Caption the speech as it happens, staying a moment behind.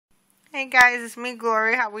Hey guys, it's me,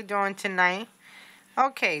 Gloria. How we doing tonight?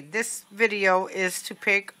 Okay, this video is to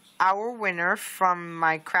pick our winner from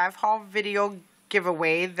my craft haul video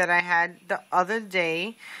giveaway that I had the other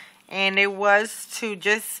day, and it was to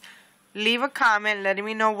just leave a comment letting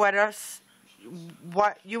me know what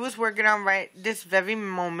you was working on right this very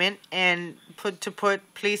moment, and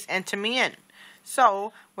please enter me in.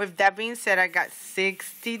 So, with that being said, I got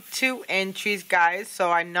 62 entries, guys. So,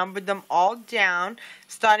 I numbered them all down,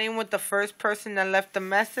 starting with the first person that left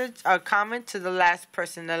a comment, to the last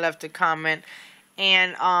person that left a comment.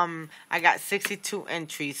 And, I got 62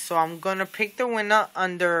 entries. So, I'm going to pick the winner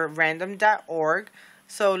under random.org.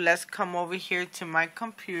 So, let's come over here to my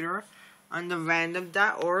computer. Under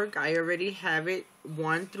random.org, I already have it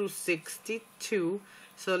 1 through 62.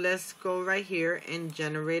 So let's go right here and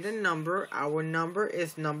generate a number. Our number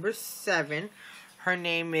is number 7. Her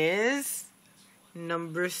name is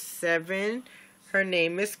number 7. Her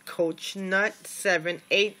name is Coach Nut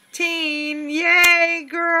 718. Yay,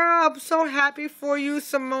 girl! I'm so happy for you,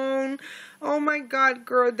 Simone. Oh my God,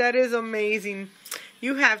 girl, that is amazing.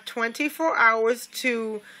 You have 24 hours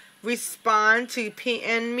to respond to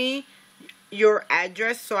PM me your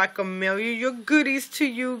address so I can mail you your goodies to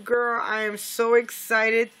you, girl. I am so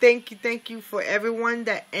excited. Thank you for everyone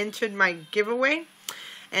that entered my giveaway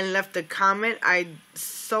and left a comment. I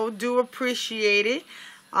so do appreciate it.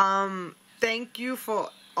 Thank you for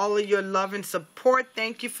all of your love and support.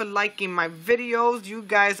 Thank you for liking my videos. You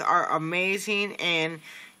guys are amazing, and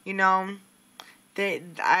you know,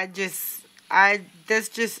 I'm just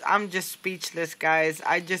speechless, guys.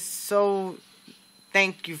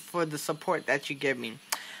 Thank you for the support that you give me.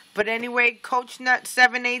 But anyway, Coach Nut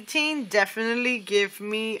 718, definitely give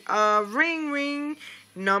me a ring.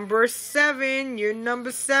 Number 7. You're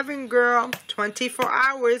number 7, girl. 24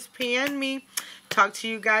 hours. PM me. Talk to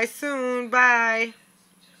you guys soon. Bye.